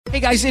Hey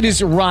guys, it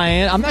is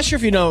Ryan. I'm not sure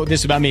if you know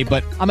this about me,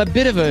 but I'm a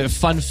bit of a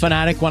fun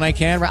fanatic when I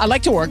can. I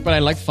like to work, but I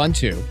like fun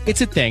too.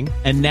 It's a thing.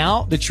 And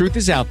now the truth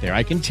is out there.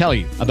 I can tell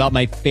you about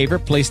my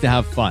favorite place to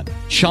have fun.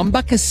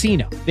 Chumba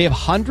Casino. They have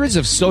hundreds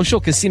of social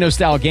casino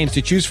style games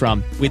to choose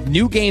from with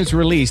new games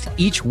released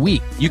each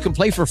week. You can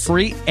play for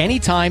free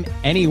anytime,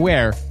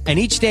 anywhere. And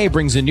each day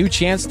brings a new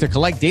chance to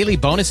collect daily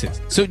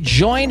bonuses. So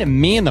join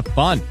me in the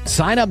fun.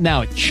 Sign up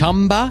now at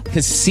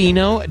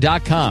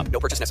ChumbaCasino.com. No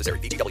purchase necessary.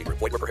 VGW.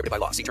 Void where prohibited by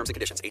law. See terms and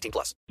conditions.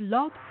 18+.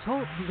 Blog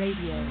Talk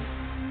Radio.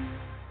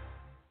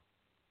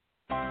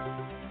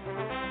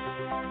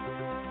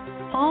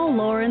 Paul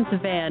Lawrence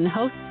Van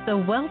hosts the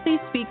Wealthy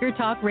Speaker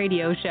Talk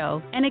Radio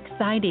Show, an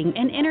exciting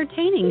and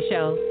entertaining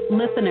show.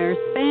 Listeners,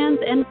 fans,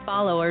 and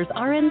followers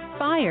are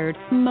inspired,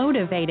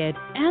 motivated,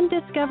 and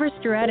discover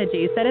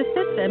strategies that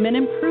assist them in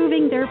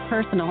improving their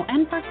personal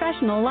and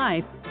professional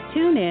life.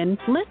 Tune in,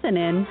 listen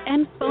in,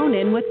 and phone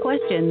in with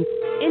questions.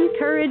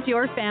 Encourage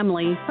your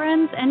family,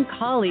 friends, and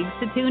colleagues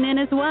to tune in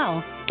as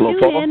well. Hello,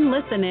 Tune Paul. in,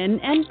 listen in,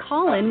 and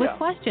call in with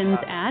questions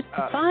at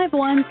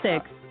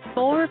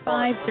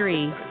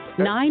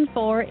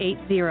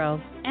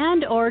 516-453-9480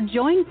 and or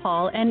join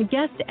Paul and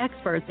guest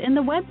experts in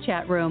the web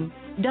chat room,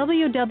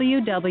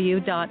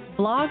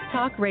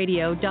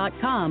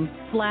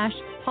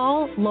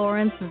 www.blogtalkradio.com/Paul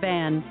Lawrence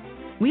Van.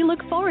 We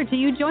look forward to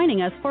you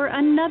joining us for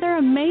another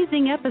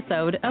amazing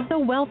episode of the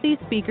Wealthy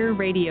Speaker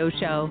Radio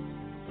Show.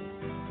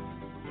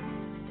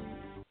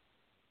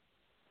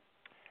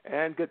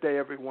 And good day,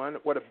 everyone.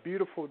 What a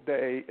beautiful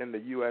day in the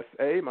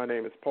USA. My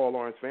name is Paul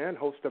Lawrence Van,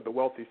 host of the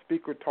Wealthy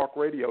Speaker Talk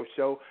Radio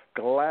Show.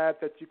 Glad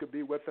that you could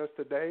be with us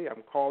today.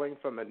 I'm calling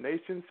from the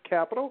nation's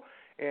capital,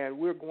 and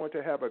we're going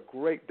to have a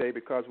great day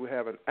because we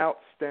have an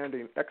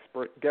outstanding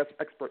guest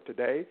expert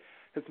today.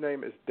 His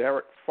name is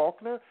Dereck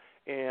Faulkner,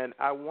 and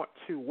I want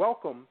to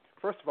welcome,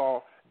 first of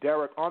all,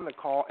 Dereck on the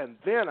call, and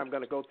then I'm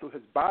going to go through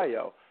his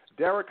bio.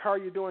 Dereck, how are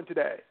you doing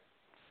today?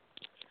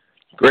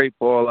 Great,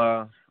 Paul.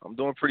 I'm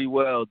doing pretty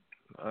well.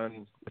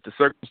 With the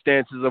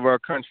circumstances of our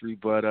country,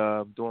 but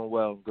I'm doing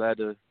well. I'm glad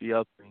to be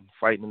up and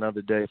fighting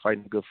another day,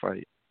 fighting a good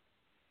fight.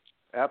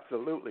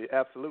 Absolutely,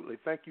 absolutely.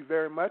 Thank you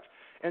very much.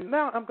 And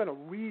now I'm going to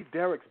read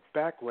Dereck's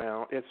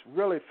background. It's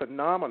really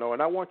phenomenal,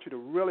 and I want you to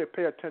really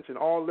pay attention.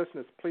 All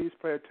listeners, please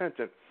pay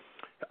attention.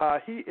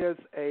 He is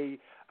a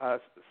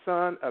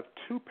son of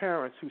two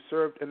parents who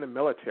served in the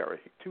military,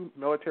 two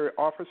military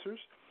officers,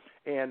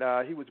 and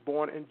he was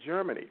born in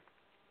Germany.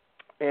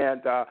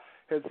 And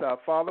his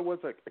father was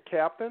a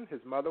captain.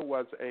 His mother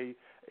was a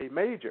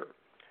major.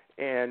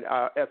 And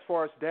as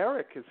far as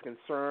Dereck is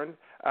concerned,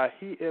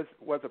 he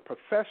was a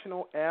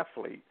professional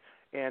athlete,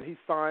 and he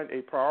signed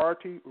a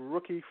priority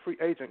rookie free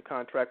agent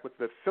contract with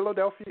the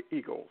Philadelphia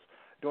Eagles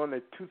during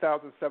the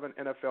 2007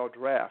 NFL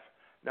Draft.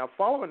 Now,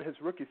 following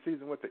his rookie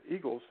season with the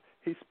Eagles,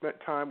 he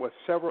spent time with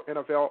several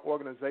NFL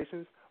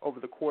organizations over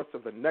the course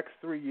of the next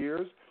 3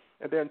 years,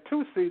 and then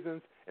 2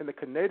 seasons in the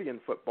Canadian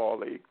Football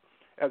League.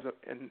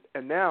 And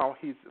now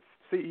he's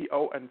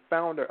CEO and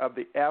founder of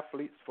the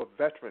Athletes for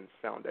Veterans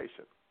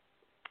Foundation.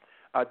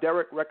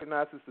 Dereck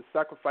recognizes the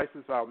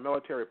sacrifices of our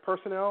military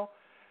personnel.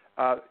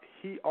 The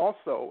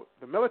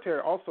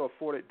military also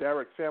afforded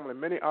Dereck's family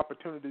many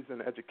opportunities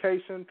in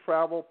education,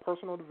 travel,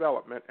 personal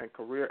development, and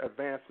career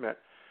advancement.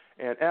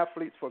 And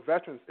Athletes for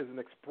Veterans is an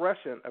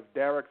expression of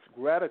Dereck's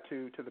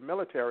gratitude to the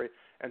military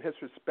and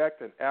his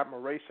respect and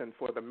admiration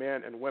for the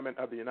men and women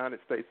of the United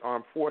States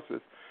Armed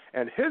Forces.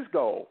 And his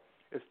goal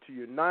is to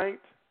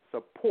unite,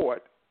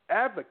 support,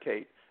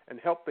 advocate, and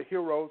help the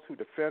heroes who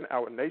defend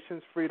our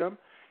nation's freedom.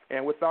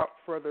 And without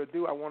further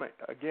ado, I want to,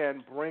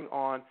 again, bring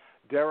on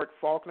Dereck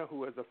Faulkner,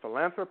 who is a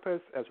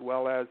philanthropist, as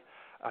well as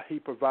he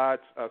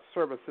provides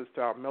services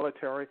to our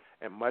military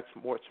and much,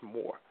 much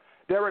more.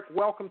 Dereck,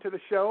 welcome to the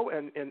show,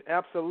 and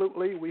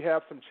absolutely we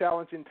have some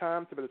challenging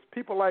times, but it's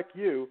people like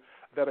you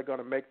that are going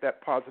to make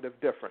that positive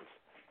difference.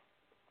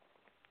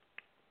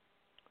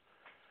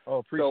 Oh,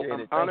 appreciate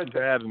it. Thank you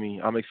for having me.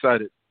 I'm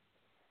excited.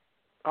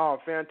 Oh,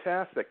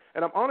 fantastic.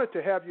 And I'm honored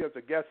to have you as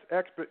a guest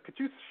expert. Could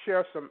you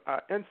share some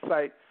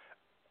insight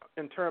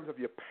in terms of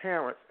your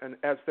parents and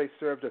as they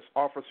served as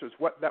officers,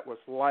 what that was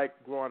like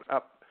growing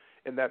up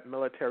in that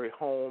military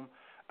home,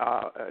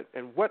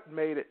 and what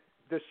made it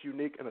this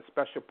unique and a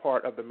special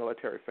part of the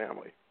military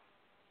family?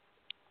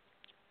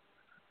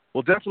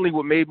 Well, definitely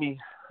what made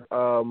me,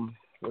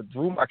 what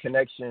drew my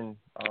connection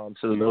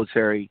to the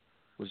military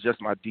was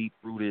just my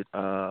deep-rooted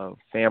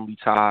family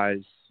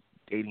ties,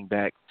 dating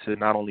back to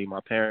not only my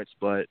parents,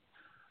 but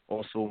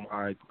also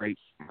my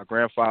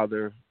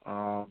grandfather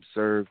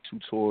served 2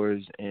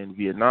 tours in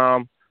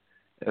Vietnam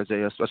as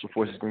a Special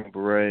Forces Green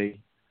Beret.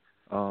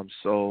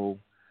 So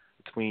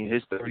between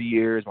his 30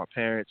 years, my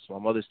parents, my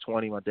mother's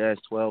 20, my dad's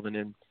 12, and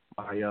then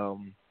my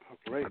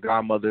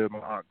godmother, my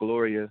Aunt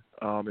Gloria,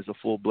 is a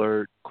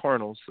full-blood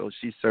colonel, so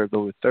she served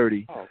over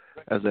 30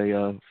 as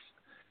a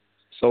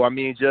so I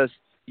mean, just,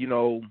 you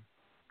know,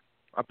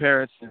 my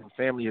parents and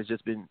family has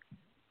just been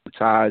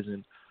ties,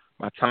 and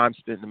my time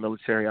spent in the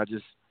military,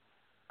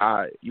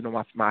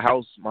 my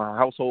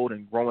household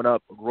and growing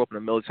up, I grew up in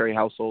a military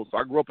household, so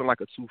I grew up in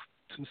like a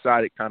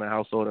two-sided kind of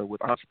household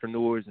with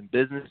entrepreneurs and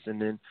business,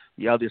 and then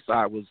the other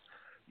side was,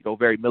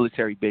 very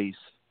military-based.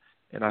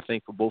 And I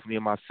think for both me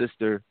and my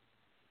sister,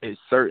 it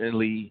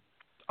certainly,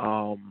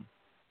 embedded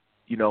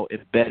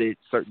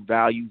certain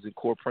values and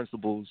core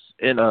principles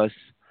in us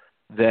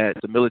that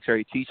the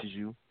military teaches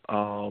you.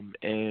 And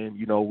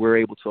we're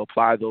able to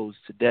apply those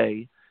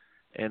today,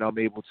 and I'm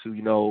able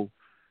to,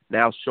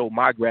 now show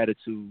my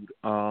gratitude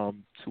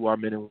to our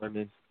men and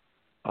women,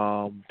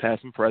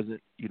 past and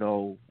present,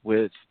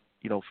 with,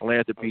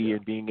 philanthropy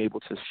and being able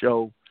to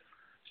show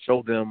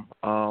them,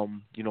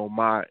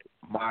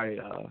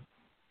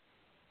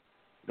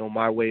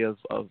 my way of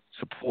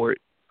support,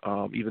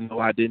 even though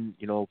I didn't,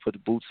 put the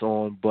boots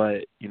on,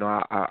 but,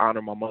 I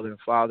honor my mother and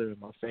father and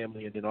my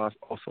family, and then I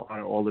also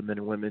honor all the men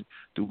and women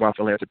through my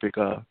philanthropic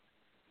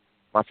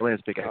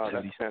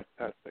activities. That's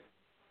fantastic.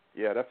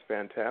 Yeah, that's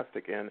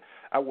fantastic. And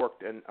I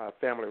worked in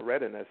family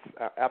readiness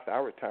after I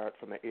retired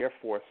from the Air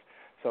Force.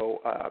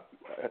 So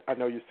I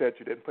know you said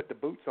you didn't put the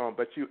boots on,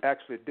 but you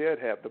actually did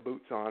have the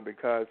boots on,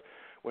 because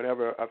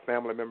whenever a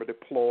family member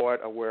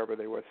deployed or wherever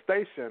they were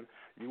stationed,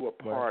 you were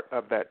part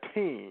of that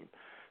team.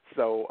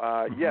 So,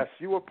 yes,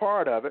 you were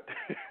part of it.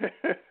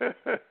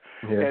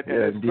 and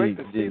it's great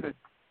to see that.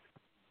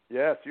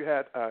 Yes, you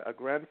had a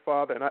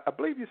grandfather, and I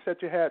believe you said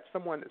you had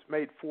someone that's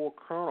made full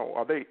colonel.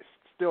 Are they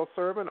still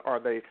serving, or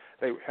they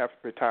have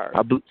retired?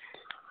 I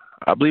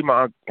believe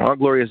my Aunt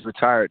Gloria is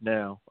retired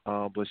now,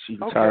 but she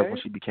retired when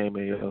she became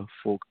a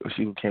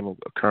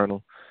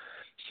colonel.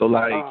 So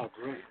like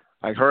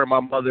her and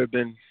my mother have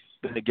been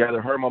together.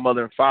 Her and my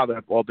mother and father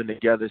have all been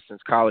together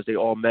since college. They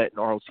all met in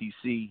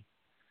ROTC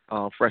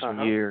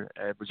freshman year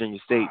at Virginia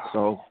State.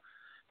 So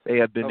they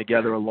have been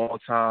together a long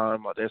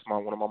time. That's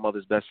one of my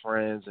mother's best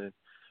friends, and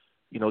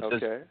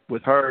just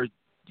with her,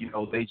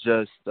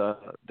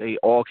 they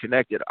all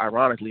connected,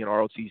 ironically, in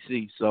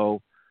ROTC.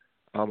 So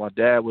my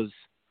dad was,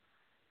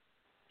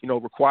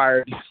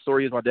 required. The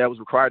story is my dad was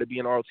required to be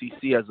in ROTC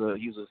he was a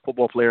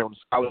football player on a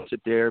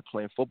scholarship there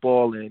playing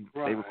football, and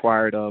they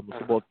required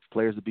football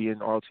players to be in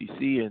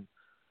ROTC. And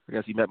I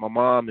guess he met my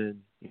mom, and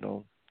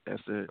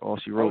that's all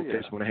she wrote.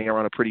 She want to hang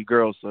around a pretty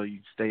girl, so you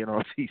stay in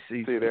ROTC.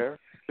 See there.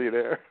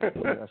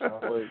 That's how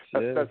it works.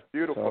 That's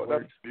beautiful.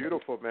 That's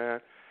beautiful,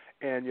 man.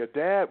 And your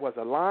dad was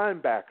a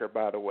linebacker,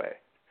 by the way.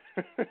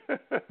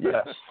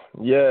 Yes.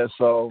 Yeah.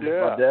 So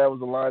my dad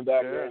was a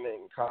linebacker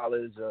in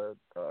college.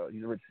 I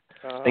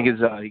think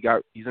he's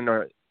in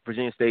the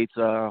Virginia State's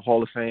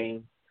Hall of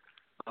Fame,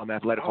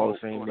 athletic Hall of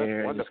Fame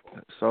there.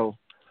 So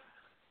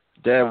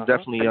dad was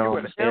definitely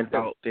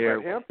standout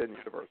there. Hampton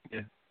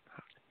University.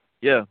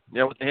 Yeah,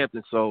 went to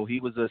Hampton. So he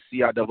was a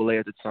CIAA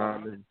at the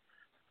time, and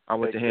I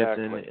went to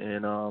Hampton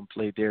and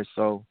played there.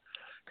 So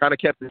kind of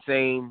kept it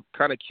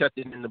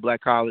in the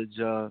black college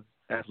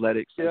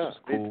athletics, which was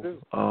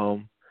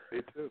cool. Me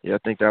too. Yeah, I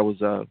think that was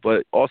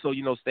but also,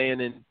 staying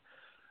in,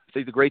 I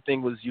think the great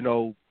thing was,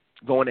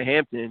 going to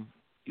Hampton.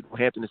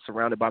 Hampton is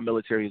surrounded by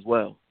military as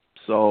well.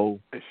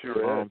 So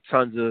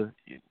tons of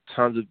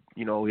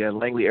we had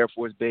Langley Air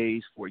Force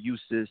Base, Fort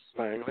Eustis,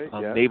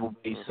 Naval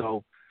Base.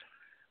 So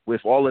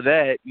with all of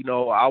that,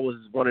 I was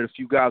one of the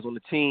few guys on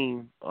the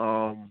team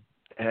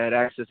had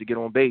access to get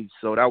on base.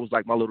 So that was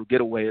like my little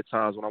getaway at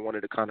times when I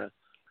wanted to kind of,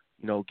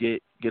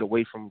 get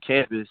away from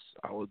campus.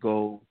 I would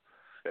go,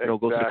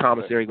 go to the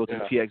commissary, go to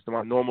the PX, do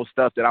my normal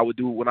stuff that I would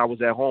do when I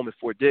was at home at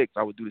Fort Dix.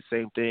 I would do the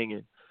same thing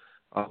and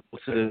go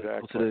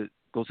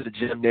to the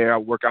gym there. I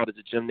would work out at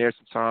the gym there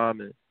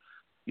sometime and,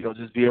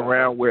 just be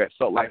around where it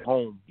felt like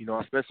home.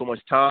 I spent so much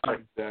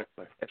time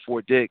at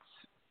Fort Dix,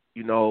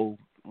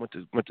 went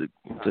to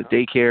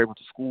daycare, went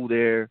to school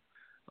there.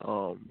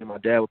 And my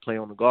dad would play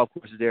on the golf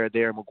courses there in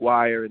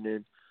McGuire, and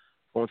then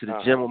going to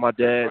the gym with my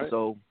dad.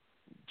 So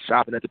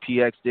shopping at the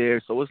PX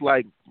there. So it's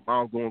like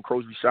mom going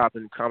grocery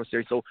shopping,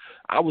 commissary. So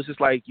I was just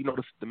like,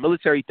 the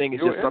military thing is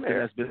just something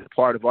that's been a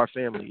part of our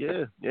family.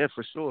 Yeah,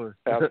 for sure.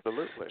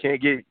 Absolutely.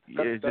 Can't get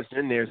just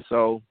in there.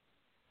 So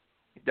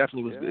it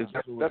definitely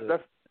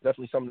was.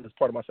 Definitely something that's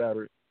part of my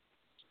fabric.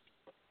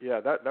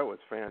 Yeah, that was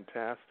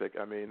fantastic.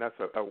 I mean, that's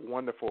a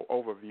wonderful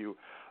overview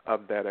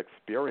of that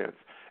experience.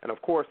 And, of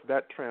course,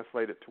 that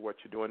translated to what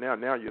you're doing now.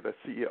 Now you're the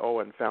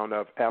CEO and founder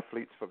of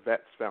Athletes for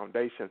Vets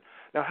Foundation.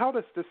 Now, how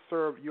does this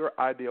serve your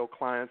ideal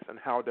clients, and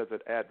how does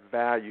it add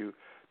value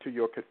to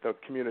the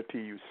community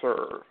you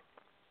serve?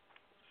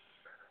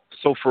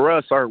 So for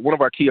us, one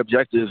of our key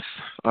objectives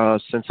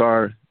since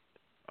our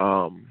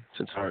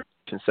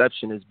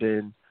conception has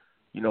been,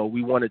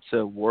 we wanted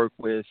to work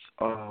with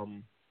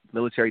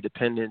military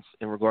dependents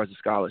in regards to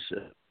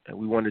scholarship. And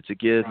we wanted to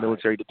give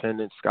military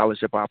dependents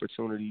scholarship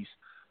opportunities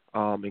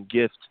and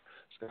gift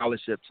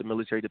scholarship to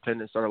military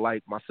dependents that are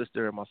like my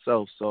sister and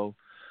myself. So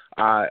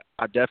I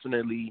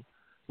definitely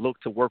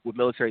look to work with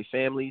military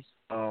families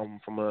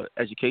from an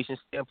education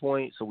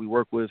standpoint. So we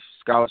work with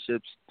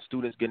scholarships,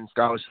 students getting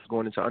scholarships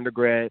going into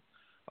undergrad.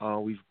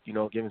 We've,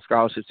 given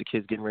scholarships to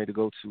kids getting ready to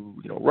go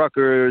to,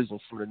 Rutgers and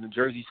some of the New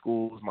Jersey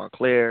schools,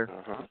 Montclair,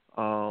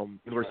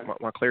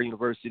 Montclair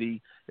University,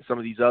 and some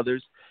of these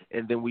others.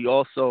 And then we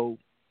also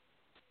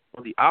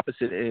on the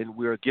opposite end,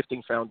 we're a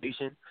gifting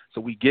foundation.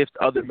 So we gift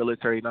other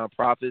military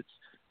nonprofits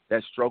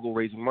that struggle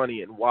raising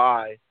money. And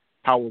why?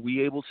 How were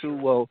we able to?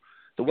 Well,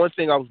 the one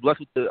thing I was blessed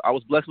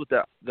with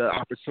the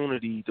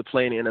opportunity to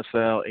play in the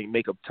NFL and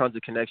make up tons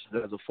of connections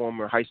as a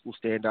former high school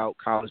standout,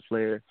 college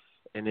player,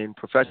 and then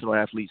professional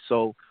athlete.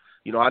 So,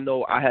 you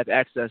know I have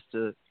access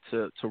to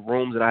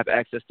rooms, and I have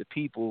access to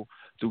people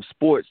through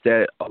sports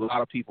that a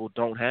lot of people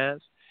don't have.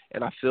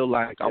 And I feel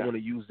like I want to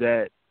use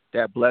that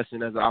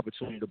blessing as an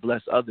opportunity to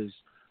bless others.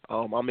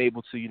 I'm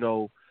able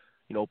to,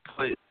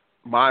 put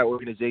my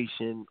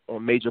organization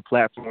on major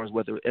platforms,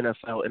 whether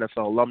NFL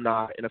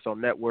alumni, NFL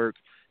Network,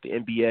 the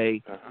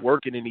NBA,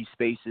 working in these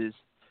spaces.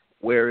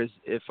 Whereas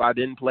if I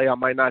didn't play, I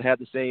might not have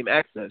the same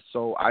access.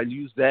 So I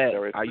use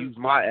that. I use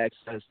my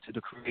access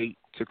to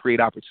create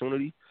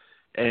opportunity,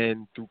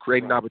 and through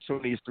creating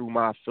opportunities through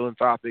my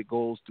philanthropic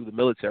goals through the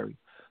military.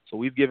 So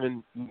we've gifted,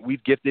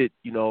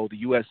 the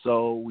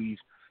USO. We've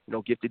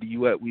gifted the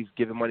U.S. We've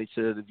given money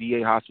to the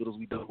VA hospitals.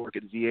 We've done work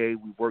at the VA.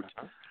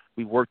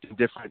 We worked in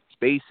different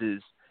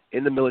spaces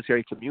in the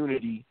military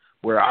community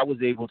where I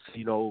was able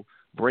to,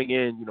 bring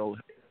in,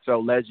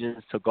 NFL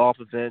legends to golf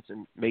events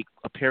and make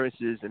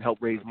appearances and help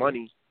raise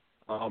money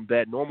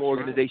that normal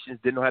organizations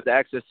didn't have the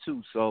access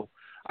to. So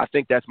I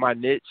think that's my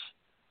niche,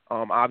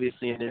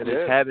 obviously, and then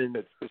just having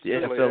the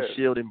NFL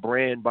shield and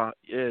brand,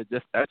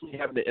 just actually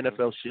having the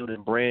NFL shield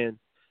and brand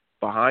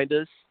behind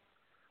us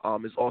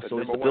is also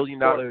it's $1 billion.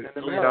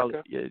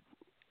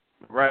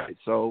 Right.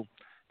 So,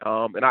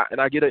 I'm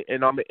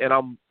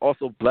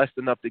also blessed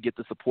enough to get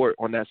the support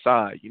on that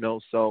side,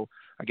 So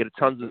I get a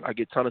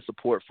ton of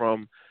support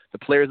from the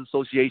Players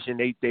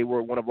Association. They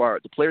were one of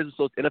the Players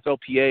Association,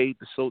 NFLPA,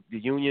 the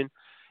union,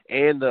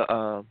 and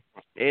the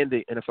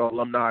NFL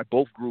alumni.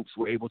 Both groups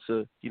were able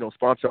to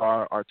sponsor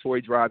our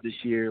toy drive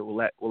this year.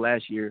 Last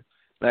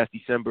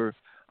December,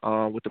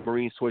 with the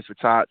Marines Toys for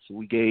Tots.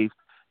 We gave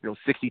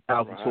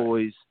 60,000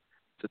 toys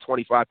to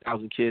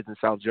 25,000 kids in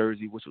South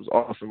Jersey, which was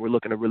awesome. We're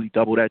looking to really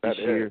double that this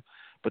year.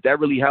 But that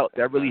really helped.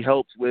 That really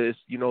helps with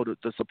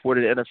the support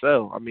of the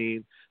NFL. I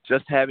mean,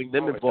 just having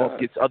them involved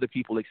gets other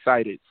people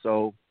excited.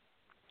 So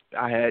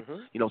I had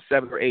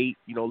 7 or 8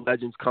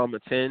 legends come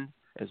attend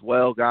as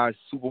well, guys.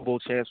 Super Bowl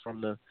champs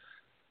from the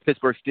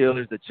Pittsburgh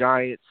Steelers, the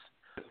Giants,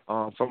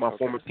 from my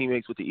former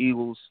teammates with the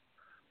Eagles.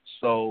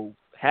 So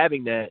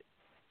having that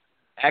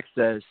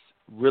access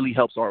really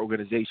helps our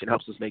organization,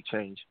 helps us make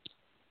change.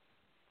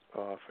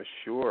 For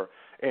sure.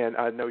 And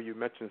I know you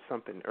mentioned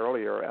something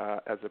earlier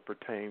as it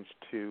pertains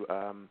to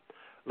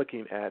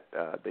looking at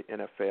the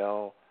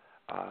NFL,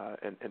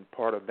 and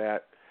part of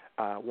that,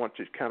 I want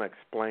you to kind of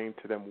explain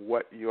to them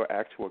what your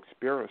actual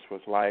experience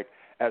was like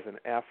as an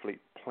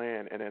athlete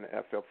playing in an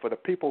NFL. For the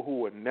people who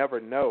would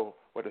never know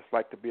what it's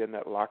like to be in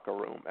that locker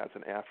room as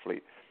an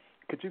athlete,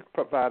 could you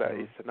provide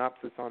a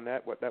synopsis on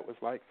that, what that was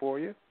like for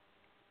you?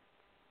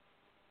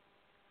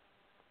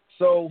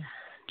 So,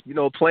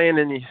 playing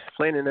in the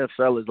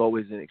NFL is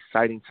always an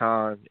exciting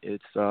time.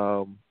 It's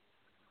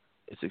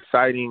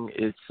exciting.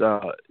 It's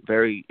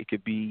it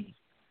could be,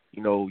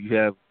 you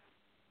have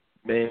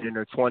men in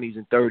their 20s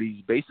and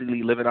 30s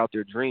basically living out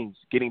their dreams,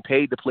 getting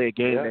paid to play a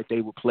game that they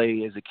would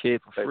play as a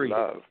kid for free.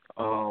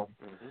 And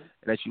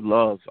that you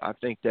love. I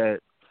think that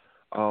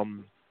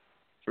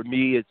for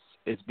me,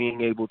 it's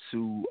being able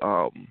to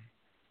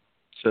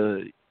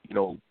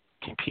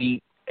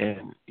compete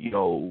and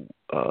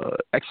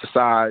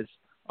exercise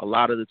a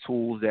lot of the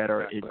tools that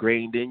are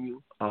ingrained in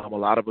you. A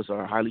lot of us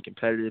are highly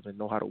competitive and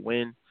know how to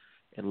win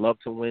and love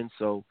to win.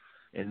 So,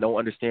 and don't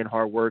understand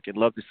hard work and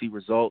love to see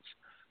results.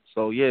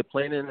 So yeah,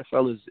 playing in the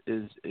NFL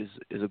is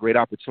a great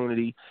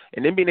opportunity,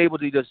 and then being able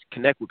to just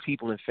connect with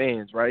people and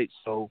fans, right?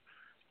 So,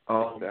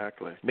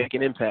 make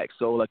an impact.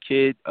 So a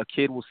kid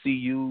will see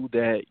you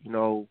that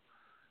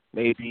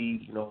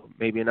maybe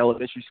in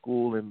elementary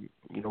school, and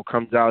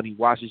comes out, he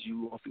watches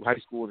you all through high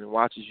school and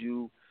watches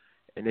you.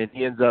 And then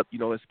he ends up,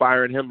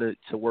 inspiring him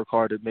to work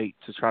hard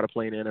to try to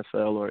play in the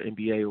NFL or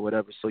NBA or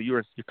whatever. So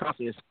you're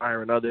constantly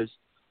inspiring others.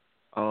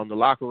 The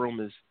locker room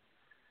is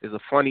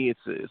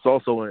it's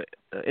also an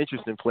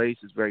interesting place.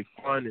 It's very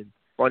fun and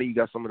funny. You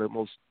got some of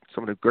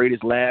the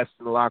greatest laughs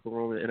in the locker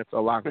room, in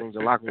NFL locker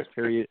rooms,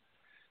 period.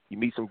 You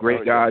meet some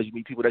great guys. You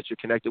meet people that you're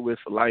connected with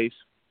for life.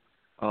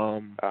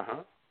 And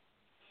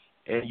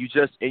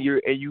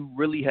you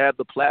really have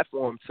the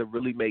platform to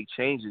really make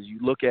changes. You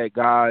look at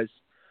guys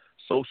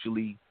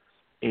socially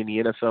in the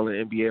NFL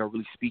and NBA are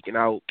really speaking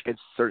out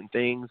against certain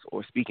things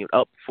or speaking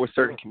up for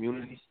certain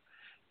communities.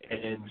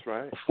 And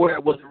before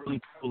that wasn't really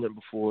prevalent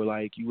before.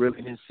 Like, you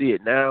really didn't see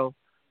it. Now,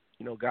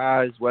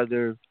 guys,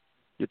 whether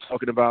you're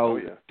talking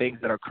about things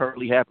that are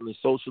currently happening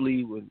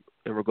socially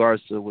in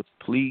regards to with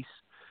police,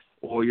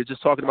 or you're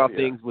just talking about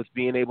things with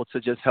being able to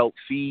just help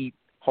feed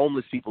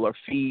homeless people or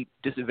feed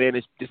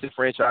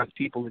disenfranchised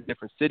people in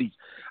different cities.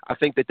 I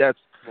think that's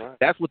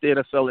what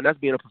the NFL, and that's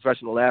being a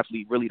professional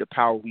athlete, really the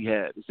power we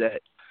have, is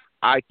that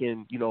I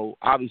can,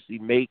 obviously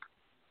make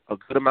a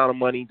good amount of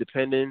money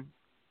depending,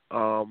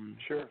 and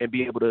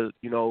be able to,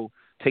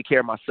 take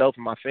care of myself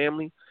and my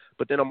family.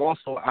 but then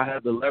I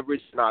have the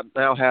leverage, and I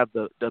now have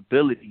the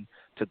ability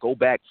to go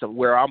back to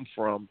where I'm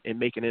from and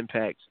make an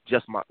impact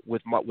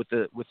with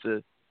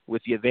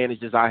the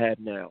advantages I have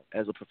now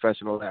as a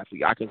professional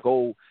athlete. I can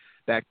go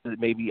back to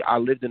maybe I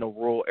lived in a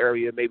rural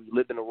area,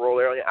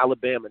 in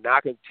Alabama. Now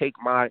I can take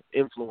my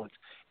influence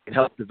and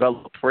help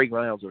develop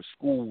playgrounds or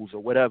schools or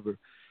whatever.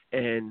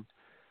 And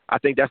I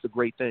think that's a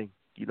great thing,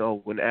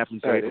 when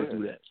athletes are able to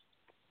do that.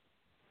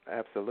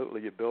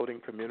 Absolutely. You're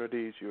building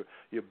communities.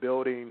 You're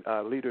building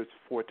leaders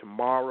for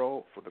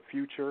tomorrow, for the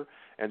future.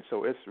 And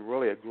so it's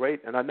really a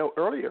great, and I know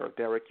earlier,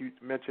 Dereck, you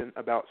mentioned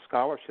about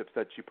scholarships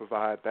that you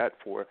provide that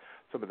for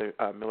some of the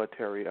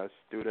military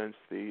students,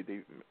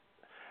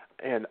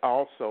 and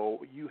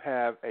also you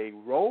have a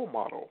role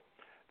model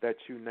that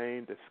you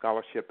named the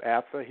scholarship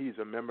after. He's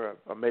a member of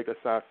Omega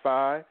Psi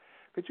Phi.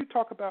 Could you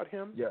talk about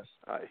him? Yes.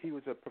 He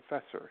was a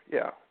professor.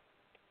 Yeah.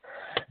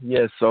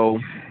 Yeah, so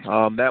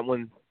that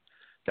one,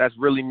 that's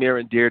really near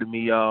and dear to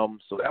me.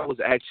 So that was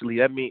actually,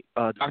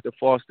 Dr.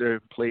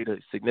 Foster played a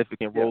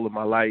significant role in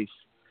my life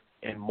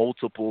in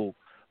multiple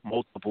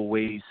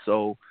ways.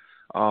 So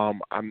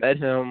I met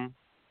him.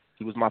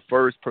 He was my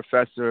first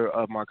professor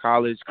of my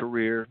college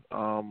career. It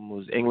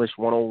was English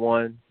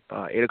 101,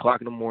 8 o'clock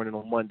in the morning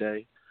on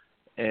Monday.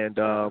 And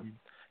not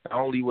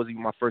only was he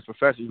my first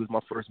professor, he was my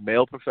first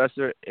male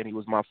professor, and he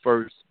was my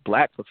first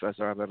black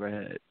professor I've ever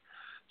had.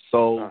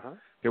 So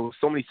there were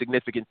so many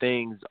significant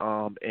things.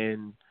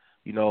 And,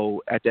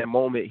 at that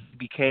moment, he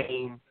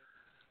became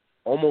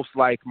almost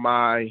like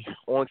my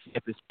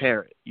on-campus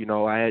parent.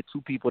 I had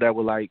two people that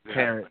were like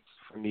parents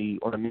for me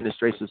on the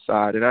administrative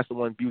side, and that's the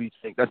one beauty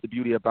thing. That's the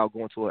beauty about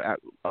going to a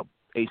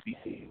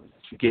HBC.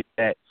 You get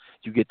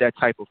that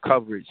type of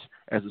coverage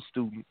as a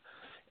student,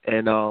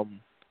 and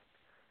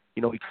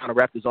he kind of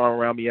wrapped his arm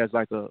around me as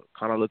like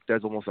looked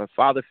as almost a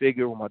father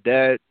figure. When my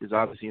dad is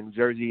obviously in New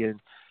Jersey, and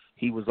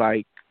he was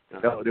like,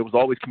 there was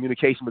always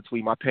communication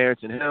between my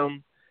parents and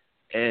him,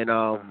 and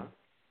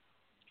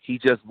he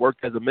just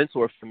worked as a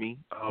mentor for me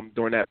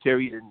during that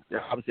period. And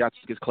obviously I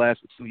took his class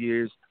for 2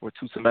 years or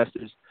 2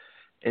 semesters,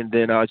 and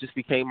then just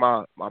became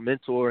my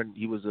mentor, and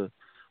he was a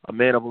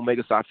man of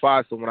Omega Psi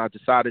Phi. So when I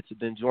decided to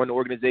then join the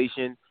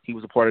organization, he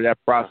was a part of that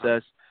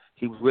process.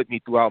 He was with me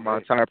throughout my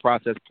entire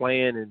process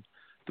plan, and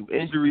through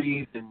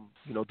injuries and,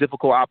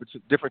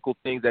 difficult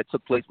things that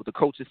took place with the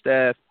coaching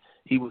staff.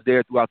 He was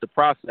there throughout the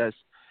process.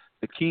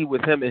 The key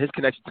with him and his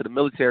connection to the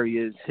military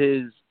is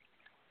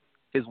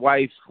his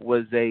wife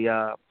was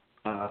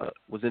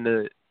was in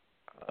the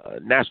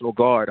National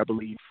Guard, I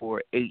believe,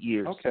 for 8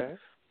 years. Okay.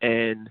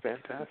 And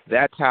fantastic.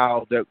 That's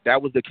how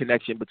that was the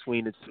connection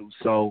between the two.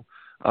 So,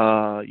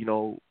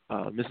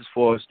 Mrs.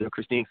 Forrester,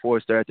 Christine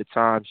Forrester at the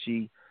time,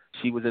 she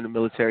was in the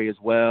military as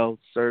well,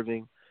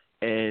 serving.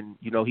 And,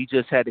 he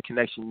just had the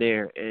connection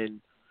there.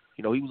 And,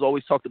 he was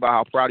always talked about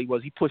how proud he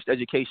was. He pushed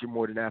education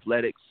more than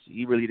athletics.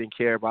 He really didn't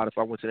care about if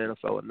I went to the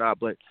NFL or not,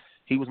 but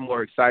he was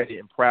more excited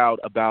and proud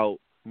about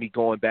me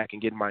going back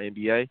and getting my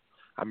MBA.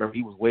 I remember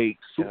he was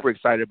super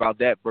excited about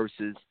that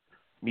versus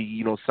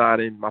me,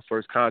 signing my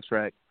first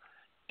contract.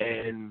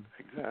 And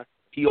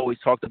he always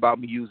talked about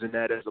me using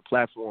that as a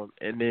platform.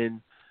 And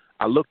then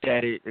I looked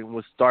at it and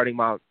was starting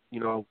my,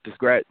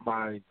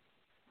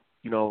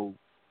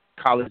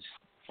 college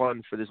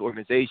fund for this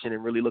organization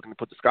and really looking to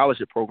put the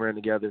scholarship program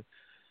together.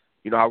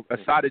 I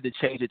decided to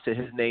change it to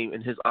his name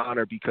in his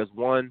honor because,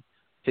 one,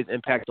 his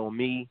impact on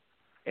me,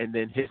 and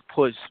then his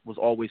push was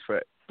always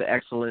for the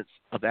excellence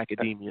of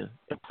academia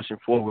and pushing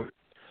forward.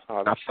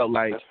 And I felt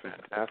like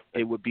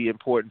it would be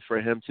important for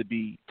him to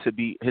be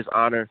his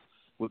honor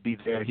would be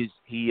there.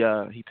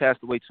 He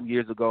passed away 2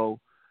 years ago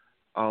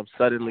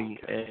suddenly,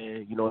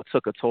 and it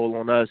took a toll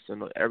on us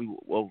and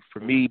for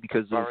me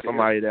because it was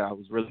somebody that I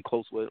was really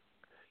close with.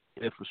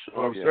 Yeah, for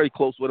sure. I was very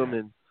close with him,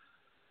 and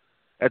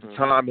at the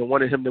time, and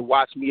wanted him to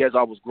watch me as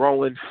I was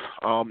growing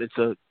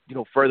into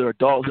further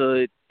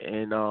adulthood,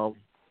 and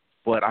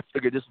but I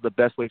figured this was the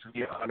best way for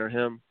me to honor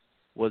him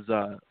was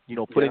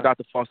putting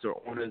Dr. Foster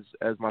on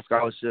as my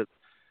scholarship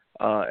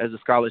as a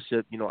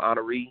scholarship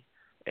honoree,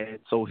 and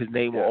so his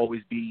name will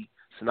always be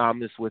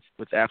synonymous with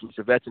athletes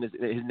or vets, and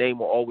his name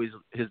will always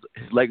his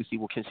legacy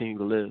will continue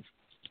to live.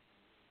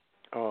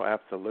 Oh,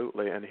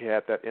 absolutely, and he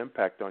had that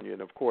impact on you,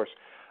 and of course.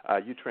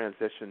 You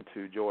transitioned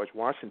to George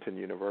Washington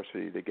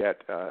University to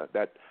get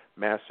that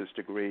master's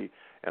degree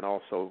and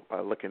also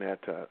looking at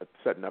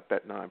setting up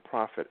that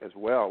nonprofit as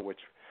well, which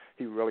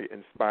he really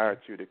inspired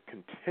you to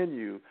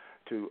continue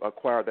to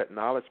acquire that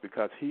knowledge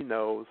because he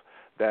knows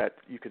that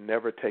you can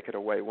never take it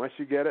away. Once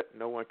you get it,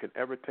 no one can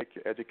ever take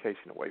your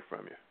education away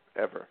from you,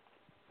 ever.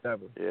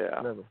 Never.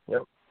 Yeah. Never.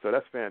 Yep. So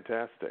that's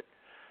fantastic.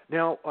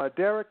 Now,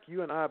 Dereck,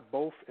 you and I are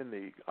both in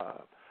the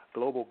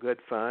Global Good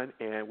Fund,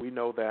 and we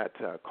know that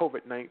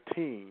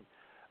COVID-19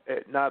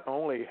 it not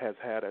only has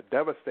had a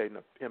devastating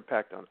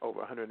impact on over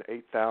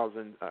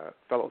 108,000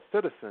 fellow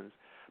citizens,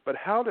 but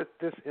how did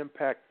this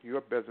impact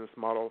your business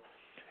model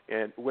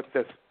and with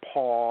this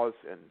pause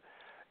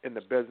in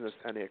the business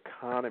and the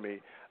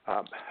economy?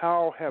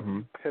 How have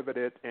you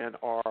pivoted and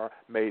or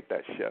made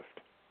that shift?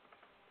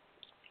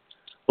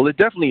 Well, it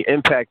definitely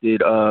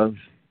impacted,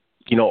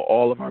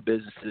 all of our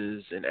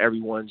businesses and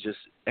everyone's just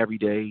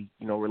everyday,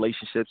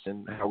 relationships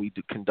and how we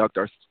conduct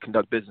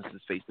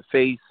businesses face to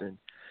face and,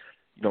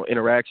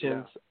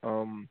 interactions.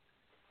 Yeah.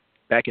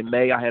 Back in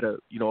May, I had a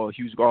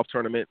huge golf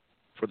tournament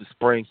for the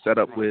spring set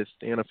up with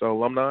the NFL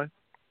alumni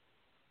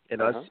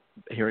and us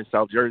here in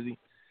South Jersey.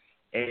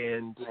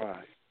 And,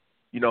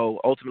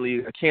 ultimately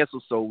it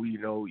canceled. So,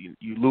 you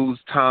lose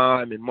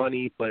time and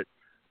money. But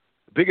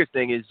the bigger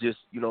thing is just,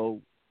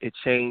 it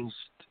changed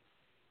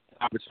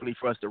the opportunity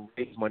for us to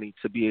raise money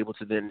to be able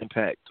to then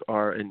impact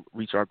and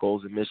reach our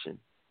goals and mission.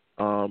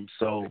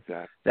 So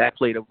that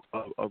played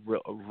a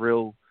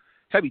real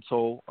heavy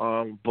toll.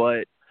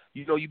 But,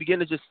 you begin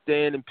to just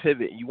stand and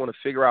pivot, and you want to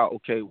figure out,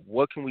 okay,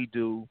 what can we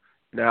do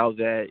now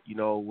that,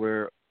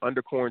 we're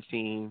under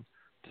quarantine,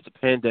 it's a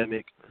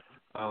pandemic,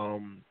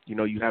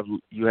 you have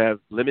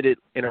limited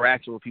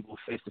interaction with people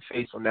face to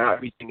face, so now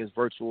everything is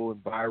virtual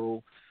and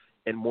viral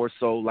and more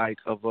so like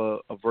of a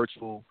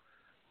virtual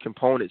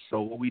component.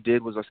 So what we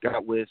did was I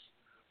got with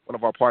one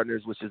of our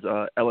partners, which is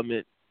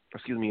Elite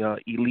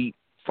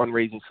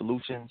Fundraising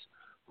Solutions,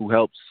 who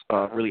helps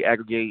really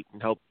aggregate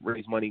and help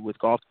raise money with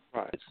golf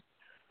tournaments.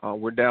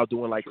 We're now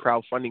doing like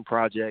crowdfunding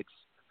projects.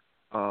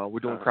 We're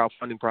doing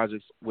crowdfunding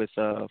projects with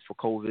for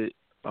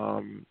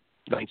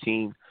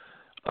COVID-19,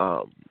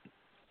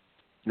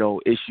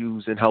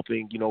 issues and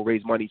helping,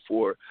 raise money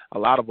for a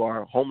lot of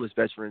our homeless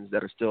veterans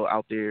that are still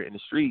out there in the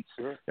streets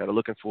that are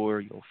looking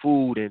for,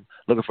 food and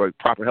looking for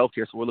proper health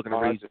care. So we're looking to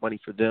raise money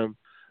for them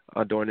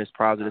during this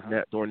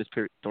during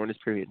this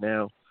period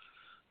now.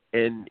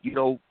 And,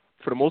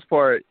 for the most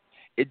part,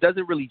 it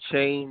doesn't really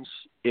change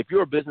if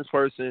you're a business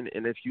person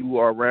and if you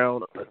are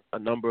around a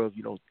number of,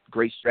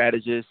 great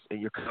strategists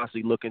and you're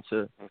constantly looking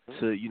to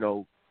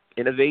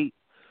innovate,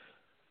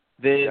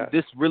 then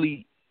this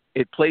really,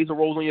 it plays a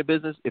role in your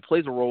business. It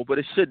plays a role, but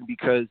it shouldn't,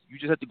 because you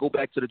just have to go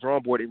back to the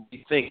drawing board and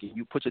rethink.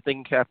 You put your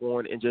thinking cap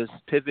on and just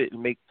pivot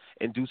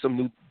and do some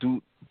new,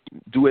 do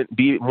it,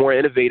 be more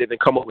innovative and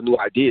come up with new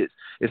ideas.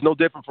 It's no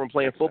different from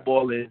playing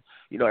football and,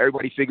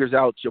 everybody figures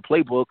out your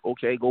playbook.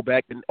 Okay, go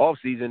back in off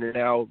season and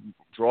now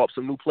draw up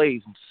some new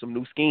plays, some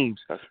new schemes,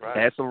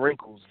 add some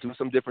wrinkles, do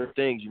some different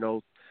things,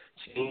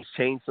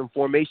 change some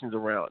formations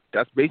around.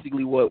 That's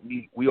basically what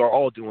we are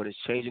all doing, is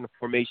changing the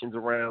formations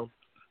around,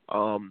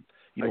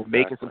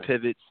 making some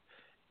pivots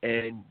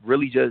and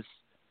really just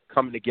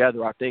coming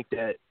together. I think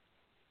that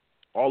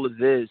all of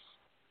this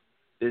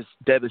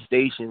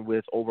devastation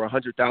with over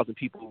 100,000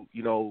 people,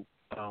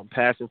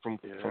 passing from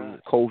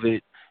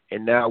COVID,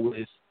 and now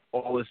with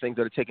all the things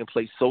that are taking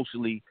place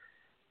socially,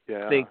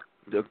 I think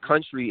the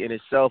country in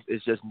itself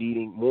is just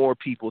needing more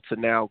people to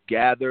now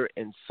gather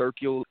and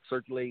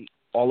circulate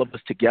all of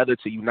us together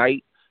to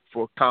unite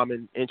for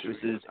common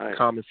interests and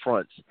common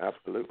fronts.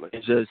 Absolutely.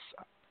 And just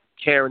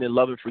caring and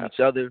loving for each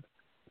other,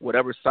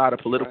 whatever side or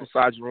political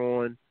side you're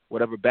on,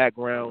 whatever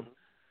background,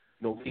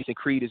 race and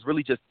creed, is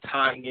really just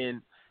tying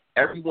in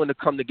everyone to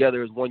come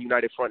together as one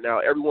united front. Now,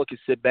 everyone can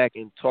sit back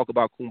and talk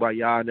about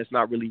kumbaya, and that's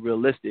not really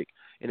realistic,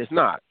 and it's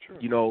not.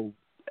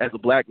 As a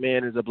black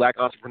man, as a black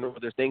entrepreneur,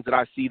 there's things that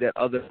I see that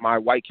my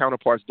white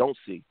counterparts don't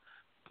see.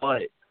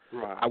 But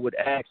I would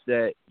ask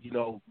that,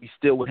 we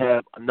still would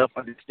have enough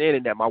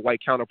understanding that my white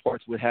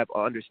counterparts would have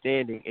an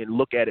understanding and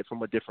look at it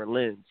from a different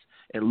lens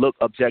and look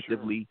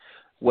objectively.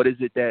 What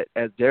is it that,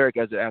 as Dereck,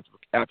 as an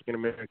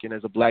African-American,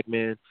 as a black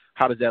man,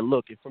 how does that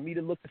look? And for me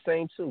to look the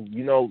same too,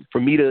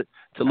 for me to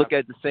look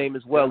at the same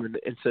as well, and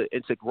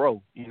to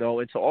grow,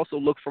 and to also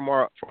look from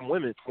our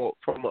women's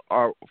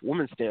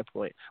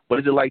standpoint. What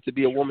is it like to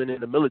be a woman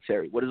in the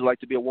military? What is it like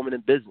to be a woman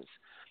in business?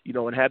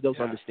 And have those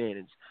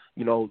understandings.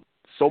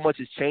 So much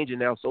is changing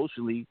now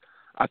socially.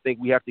 I think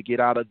we have to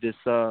get out of this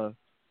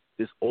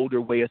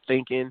older way of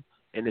thinking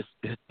and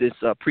this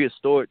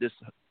prehistoric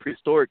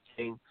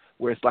thing,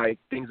 where it's like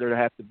things that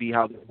have to be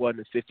how they were in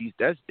the 50s.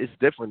 It's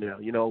different now.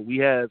 We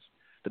have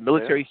the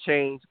military's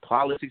changed,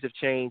 politics have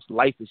changed,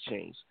 life has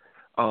changed.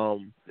 But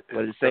at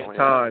the same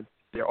time,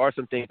 there are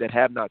some things that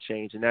have not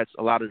changed, and that's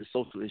a lot of the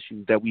social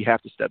issues that we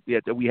have to step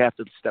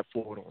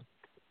forward on.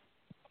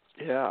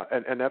 Yeah,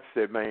 and that's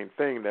the main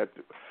thing, that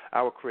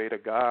our Creator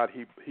God,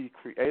 He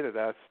created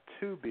us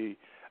to be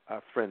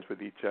friends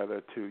with each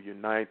other, to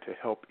unite, to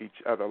help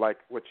each other, like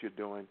what you're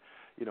doing,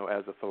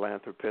 as a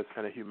philanthropist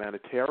and a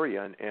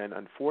humanitarian. And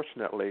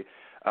unfortunately,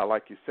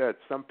 like you said,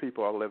 some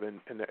people are living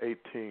in the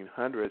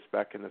 1800s,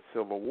 back in the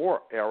Civil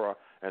War era,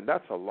 and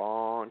that's a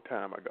long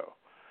time ago.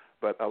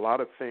 But a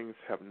lot of things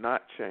have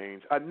not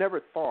changed. I never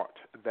thought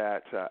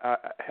that,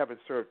 having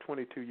served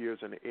 22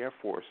 years in the Air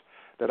Force,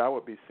 that I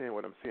would be seeing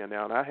what I'm seeing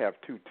now. And I have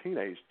 2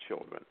 teenage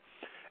children.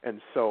 And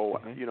so,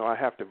 I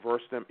have to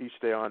verse them each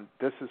day on,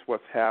 this is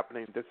what's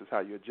happening, this is how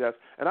you adjust.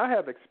 And I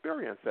have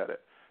experience at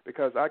it,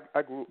 because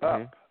I grew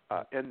up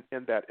in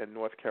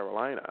North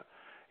Carolina.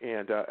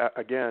 And,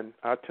 again,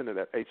 I attended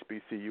at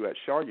HBCU at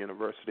Shaw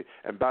University.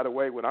 And, by the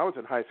way, when I was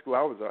in high school,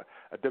 I was a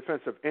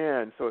defensive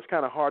end, so it's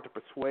kind of hard to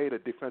persuade a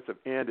defensive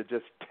end to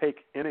just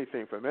take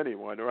anything from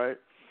anyone, right?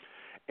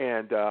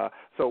 And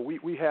so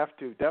we have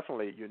to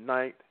definitely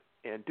unite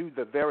and do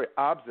the very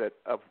opposite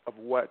of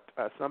what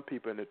some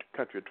people in the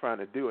country are trying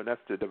to do, and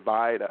that's to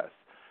divide us.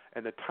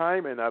 And the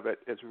timing of it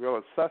is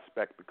real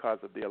suspect because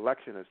of the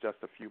election is just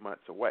a few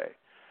months away.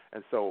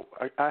 And so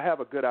I have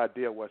a good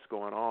idea what's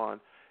going on,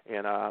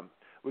 and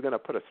we're going to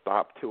put a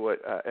stop to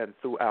it and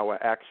through our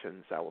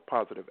actions, our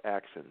positive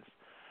actions.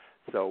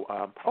 So,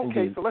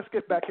 okay, so let's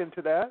get back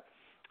into that.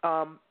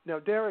 Now,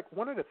 Dereck,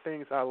 one of the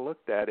things I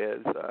looked at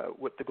is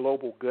with the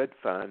Global Good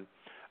Fund,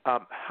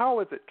 how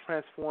is it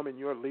transforming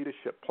your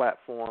leadership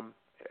platform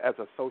as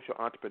a social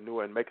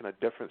entrepreneur and making a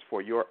difference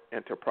for your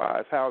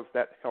enterprise? How is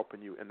that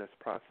helping you in this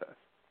process?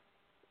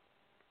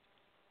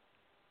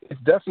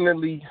 It's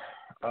definitely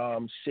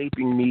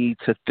shaping me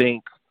to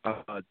think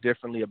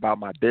differently about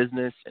my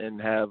business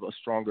and have a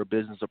stronger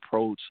business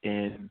approach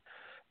and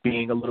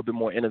being a little bit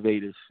more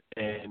innovative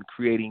and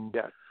creating.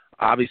 Yeah.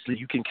 Obviously,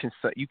 you can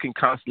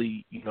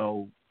constantly,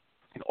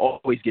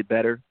 always get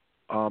better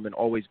and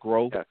always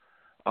grow. Yeah.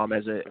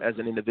 As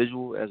an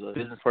individual, as a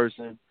business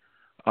person.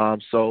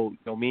 So,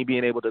 me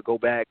being able to go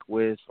back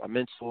with a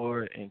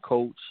mentor and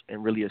coach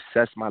and really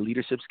assess my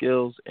leadership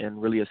skills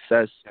and really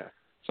assess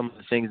some of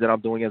the things that I'm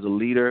doing as a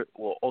leader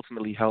will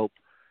ultimately help,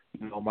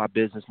 my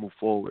business move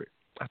forward.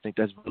 I think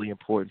that's really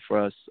important for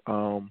us.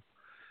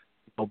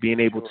 Being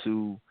able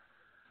to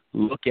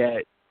look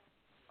at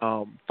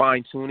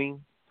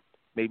fine-tuning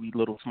maybe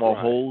little small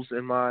holes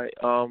in my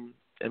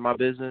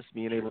business,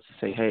 being able to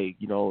say, hey,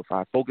 if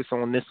I focus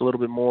on this a little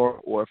bit more,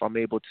 or if I'm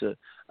able to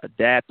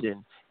adapt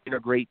and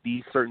integrate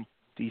these certain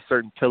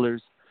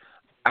pillars,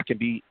 I can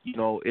be,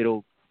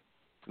 it'll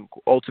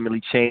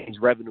ultimately change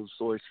revenue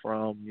source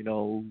from,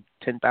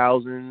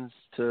 10,000s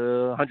to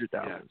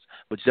 100,000s,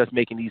 but just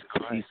making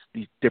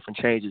these different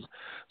changes.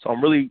 So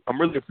I'm really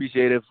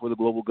appreciative for the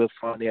Global Good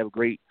Fund. They have a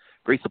great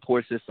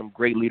support system,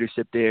 great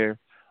leadership there.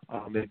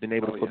 They've been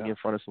able to put me in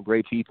front of some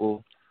great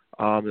people.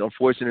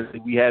 Unfortunately,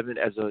 we haven't,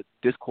 as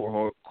this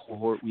cohort,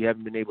 we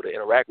haven't been able to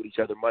interact with each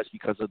other much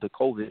because of the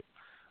COVID.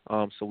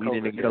 So we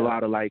didn't get a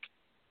lot of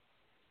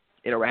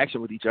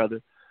interaction with each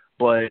other.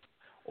 But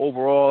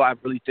overall, I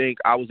really think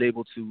I was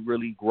able to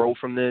really grow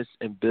from this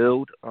and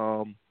build.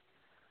 And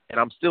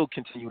I'm still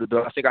continuing to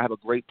build. I think I have a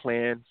great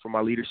plan for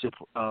my leadership,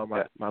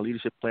 my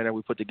leadership plan that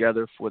we put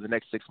together for the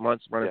next 6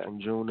 months, running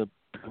from June to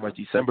pretty much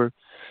December.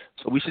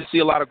 So we should see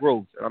a lot of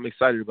growth, and I'm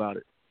excited about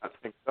it. I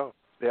think so.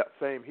 Yeah,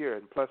 same here.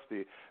 And plus,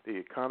 the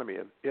economy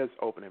is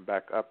opening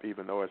back up,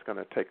 even though it's going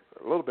to take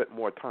a little bit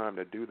more time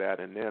to do that.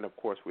 And then, of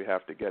course, we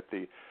have to get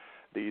these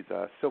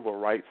civil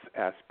rights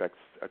aspects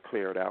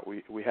cleared out.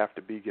 We have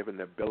to be given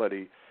the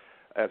ability,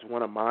 as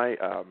one of my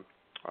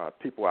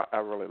people I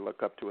really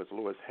look up to is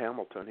Lewis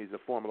Hamilton. He's a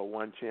Formula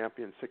One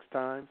champion 6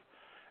 times.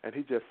 And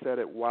he just said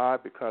it, why?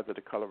 Because of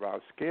the color of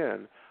our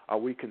skin, are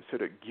we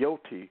considered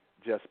guilty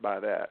just by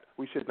that?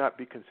 We should not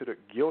be considered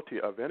guilty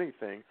of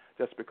anything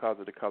just because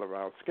of the color of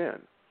our skin.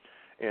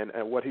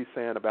 And what he's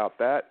saying about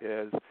that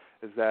is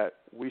that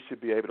we should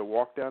be able to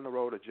walk down the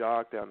road or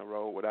jog down the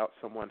road without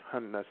someone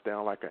hunting us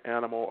down like an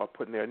animal or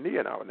putting their knee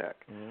in our neck.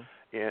 Mm-hmm.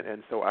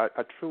 And so I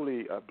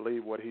truly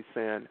believe what he's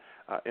saying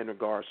in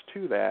regards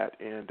to that.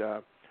 And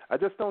I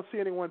just don't see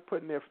anyone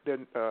putting their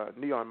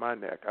knee on my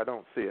neck. I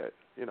don't see it.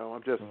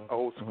 I'm just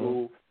old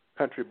school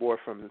country boy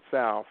from the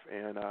South,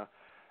 and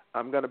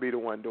I'm going to be the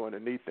one doing the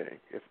knee thing,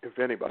 if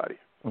anybody.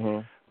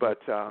 Mm-hmm.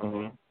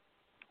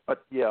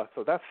 But yeah,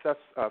 so that's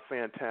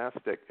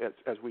fantastic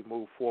as we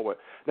move forward.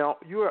 Now,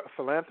 you're a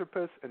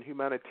philanthropist and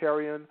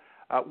humanitarian.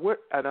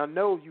 And I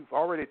know you've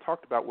already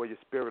talked about where your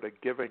spirit of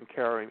giving,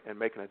 caring, and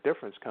making a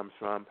difference comes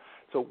from.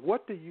 So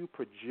what do you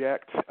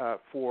project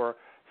for,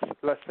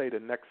 let's say, the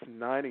next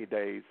 90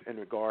 days in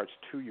regards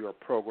to your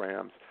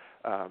programs?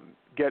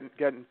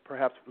 Getting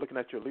perhaps looking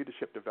at your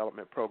leadership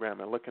development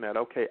program and looking at,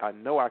 okay, I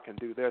know I can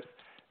do this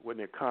when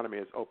the economy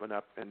is open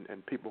up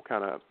and people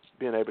kind of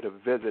being able to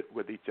visit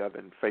with each other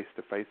and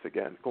face-to-face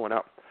again, going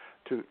out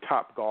to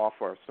Top Golf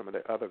or some of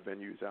the other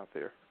venues out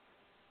there?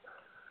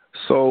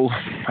 So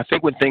I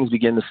think when things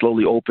begin to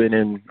slowly open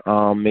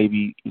and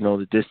maybe,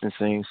 the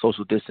distancing,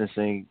 social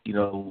distancing,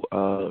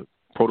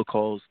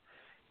 protocols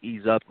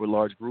ease up with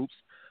large groups,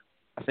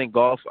 I think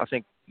golf,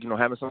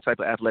 having some type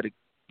of athletic,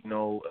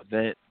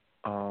 event,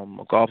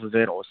 a golf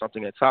event or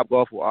something at Top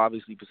Golf will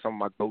obviously be some of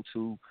my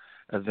go-to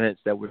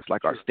events that was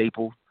like our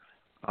staple.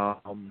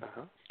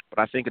 But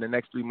I think in the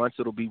next 3 months,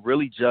 it'll be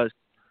really just,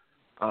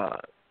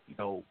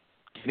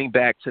 getting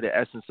back to the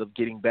essence of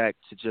getting back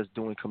to just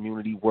doing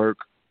community work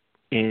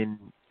in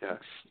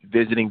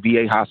visiting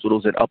VA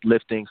hospitals and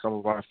uplifting some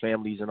of our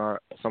families and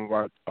some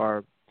of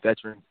our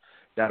veterans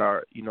that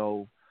are,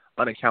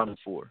 unaccounted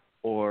for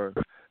or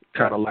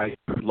kind of like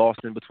lost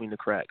in between the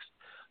cracks.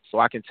 So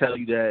I can tell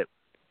you that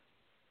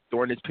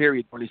during this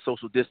period, during this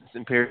social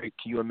distancing period,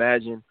 can you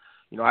imagine,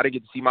 I didn't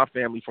get to see my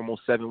family for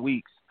almost 7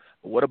 weeks.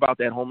 But what about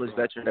that homeless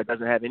veteran that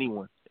doesn't have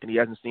anyone and he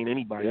hasn't seen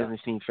anybody, he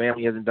hasn't seen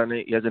family, he hasn't done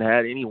it, he hasn't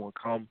had anyone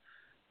come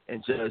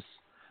and just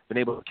been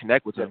able to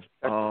connect with him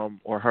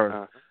or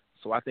her.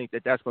 So I think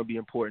that that's going to be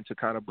important to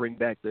kind of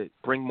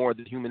bring more of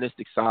the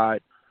humanistic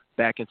side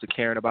back into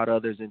caring about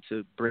others and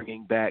to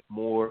bringing back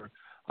more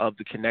of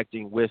the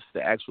connecting with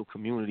the actual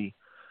community.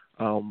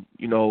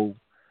 You know,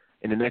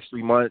 in the next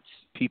 3 months,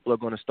 people are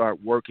going to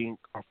start working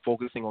or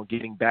focusing on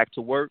getting back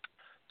to work.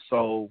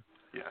 So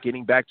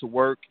getting back to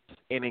work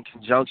and in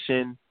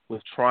conjunction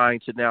with trying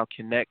to now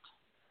connect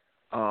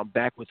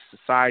back with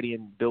society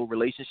and build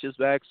relationships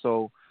back.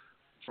 So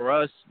for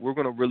us, we're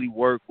going to really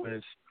work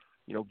with,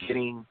 you know,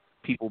 getting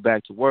people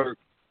back to work,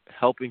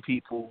 helping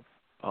people,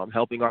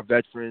 helping our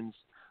veterans.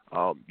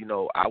 You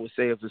know, I would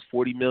say if there's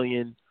 40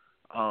 million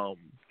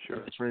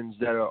veterans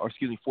that are,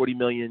 40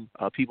 million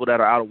people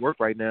that are out of work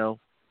right now,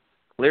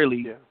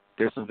 clearly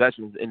there's some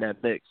veterans in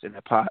that mix, in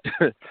that pot.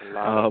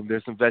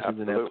 There's some veterans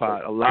in that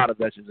pot, a lot of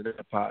veterans in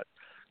that pot.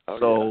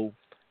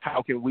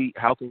 How can we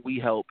help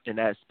in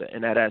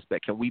that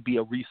aspect? Can we be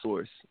a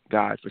resource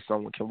guide for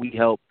someone? Can we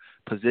help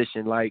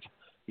position, like,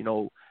 you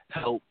know,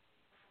 help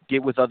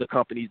get with other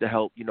companies to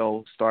help, you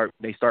know, start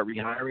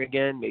rehiring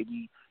again,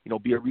 maybe, you know,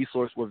 be a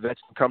resource where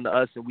vets can come to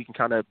us and we can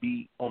kind of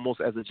be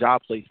almost as a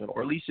job placement,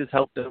 or at least just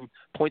help them,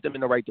 point them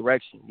in the right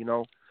direction, you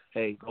know.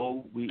 Hey,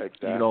 you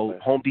know,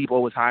 Home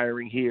Depot is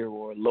hiring here,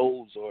 or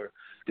Lowe's, or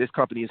this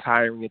company is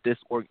hiring at this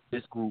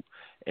group.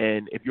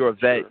 And if you're a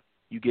vet,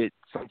 you get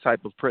some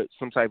type of,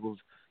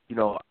 you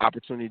know,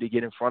 opportunity to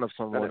get in front of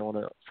someone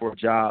for a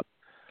job.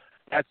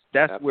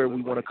 That's where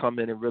we want to come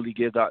in and really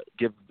give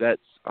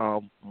vets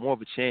more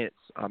of a chance.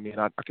 I mean,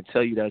 I can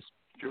tell you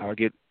I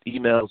get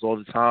emails all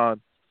the time.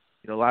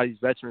 You know, a lot of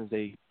these veterans,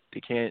 they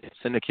can't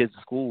send their kids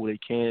to school. They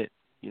can't,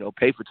 you know,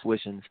 pay for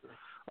tuitions.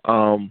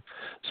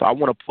 So I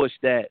want to push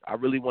that. I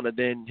really want to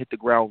then hit the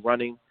ground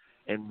running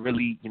and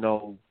really, you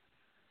know,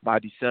 by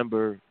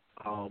December,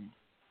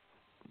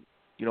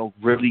 you know,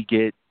 really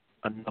get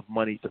enough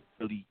money to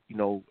really, you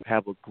know,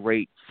 have a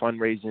great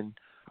fundraising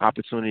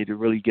opportunity to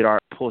really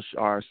push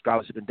our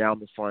scholarship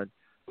endowment fund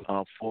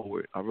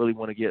forward. I really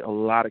want to get a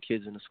lot of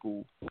kids in the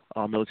school,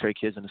 military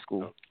kids in the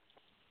school.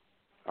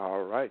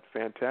 All right,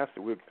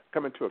 fantastic. We're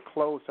coming to a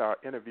close to our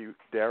interview,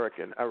 Dereck,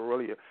 and I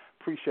really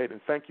appreciate and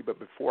thank you. But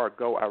before I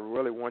go, I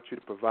really want you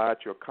to provide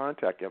your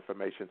contact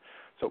information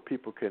so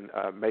people can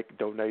make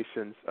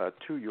donations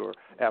to your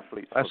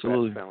Athletes for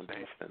Vets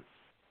Foundation.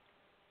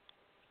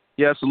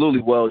 Yeah,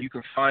 absolutely. Well, you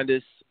can find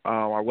us.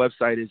 Our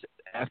website is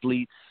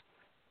Athletes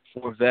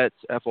for Vets,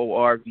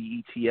 FORVETS.org.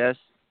 You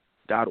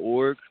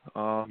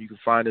can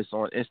find us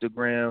on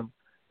Instagram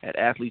at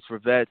Athletes for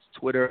Vets,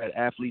 Twitter at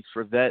Athletes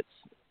for Vets,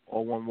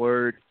 all one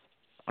word.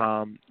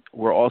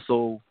 We're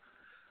also,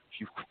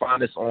 if you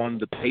find us on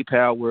the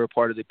PayPal, we're a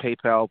part of the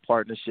PayPal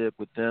partnership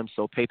with them.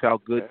 So PayPal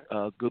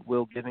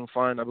Goodwill Giving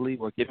Fund, I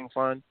believe, or Giving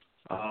Fund.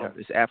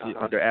 It's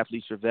under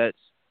Athletes for Vets.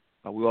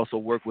 We also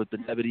work with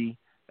Benevity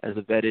as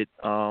a vetted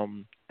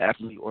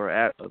athlete, or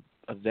a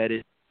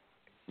vetted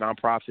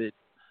nonprofit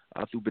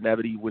through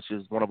Benevity, which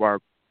is one of our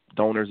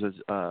donors is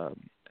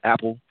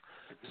Apple.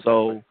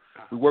 So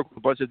we work with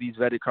a bunch of these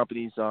vetted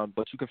companies,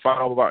 but you can find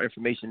all of our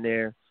information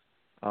there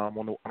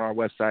on our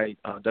website,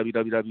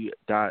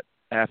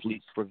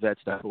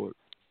 www.athletesforvets.org.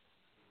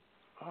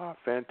 Oh,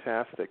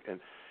 fantastic.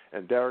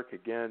 And Dereck,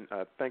 again,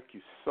 thank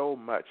you so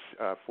much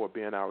for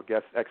being our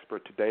guest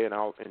expert today, and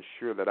I'll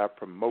ensure that I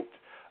promote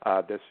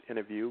this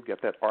interview,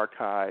 get that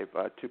archive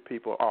to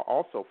people. I'll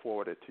also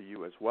forward it to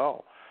you as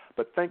well.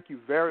 But thank you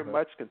very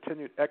much.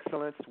 Continued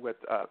excellence with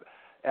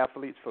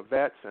Athletes for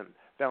Vets and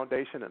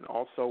Foundation, and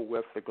also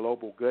with the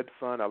Global Good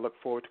Fund. I look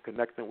forward to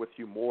connecting with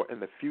you more in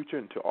the future.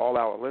 And to all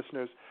our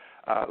listeners,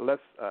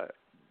 let's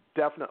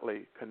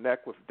definitely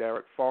connect with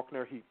Dereck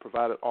Faulkner. He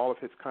provided all of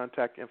his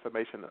contact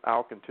information, and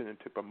I'll continue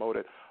to promote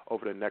it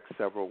over the next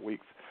several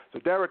weeks. So,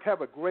 Dereck, have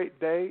a great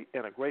day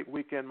and a great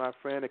weekend, my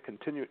friend, and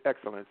continued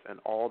excellence in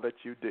all that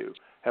you do.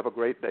 Have a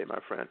great day, my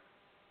friend.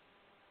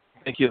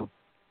 Thank you.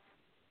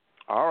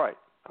 All right.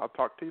 I'll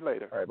talk to you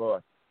later. All right, bye.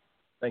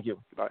 Thank you.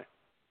 Bye.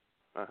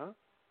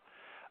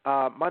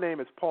 My name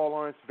is Paul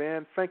Lawrence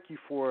Van. Thank you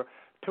for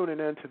tuning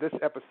in to this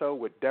episode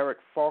with Dereck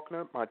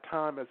Faulkner. My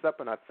time is up,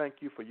 and I thank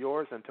you for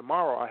yours. And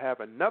tomorrow I have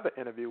another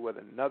interview with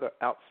another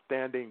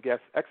outstanding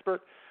guest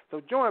expert.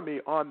 So join me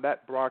on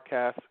that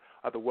broadcast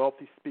of the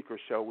Wealthy Speaker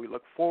Show. We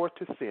look forward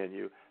to seeing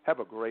you. Have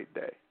a great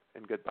day,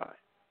 and goodbye.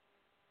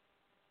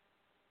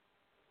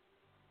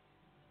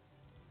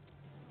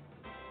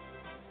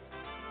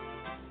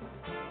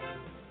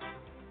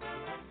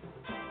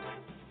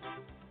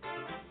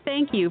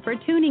 Thank you for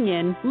tuning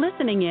in,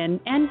 listening in,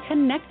 and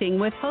connecting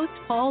with host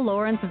Paul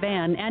Lawrence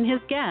Van and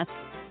his guests.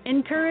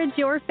 Encourage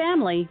your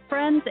family,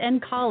 friends,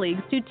 and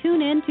colleagues to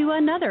tune in to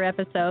another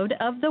episode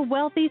of The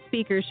Wealthy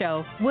Speaker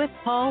Show with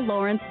Paul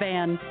Lawrence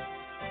Van.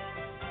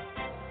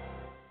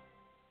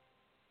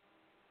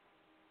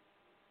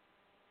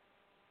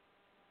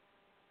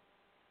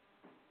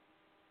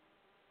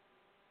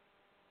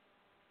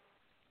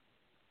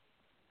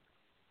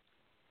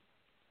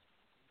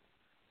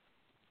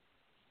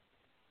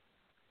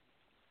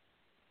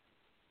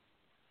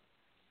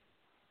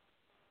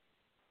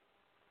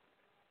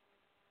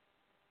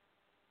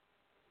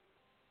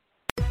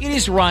 It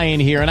is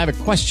Ryan here, and I have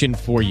a question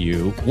for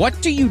you.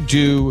 What do you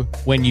do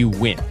when you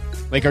win?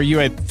 Like, are you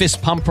a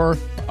fist pumper?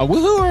 A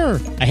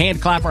woohooer, a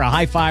hand clapper, a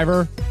high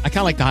fiver. I kind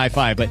of like the high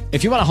five, but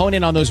if you want to hone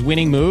in on those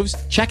winning moves,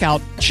 check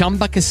out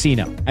Chumba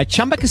Casino. At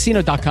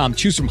ChumbaCasino.com,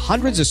 choose from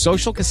hundreds of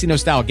social casino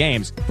style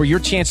games for your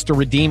chance to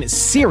redeem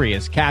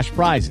serious cash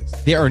prizes.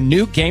 There are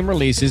new game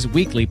releases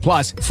weekly,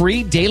 plus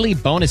free daily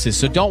bonuses.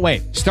 So don't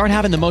wait. Start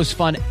having the most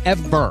fun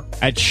ever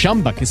at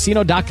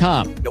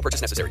ChumbaCasino.com. No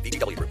purchase necessary.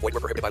 VGW Group. Void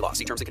where prohibited by law.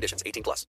 See terms and conditions. 18 plus.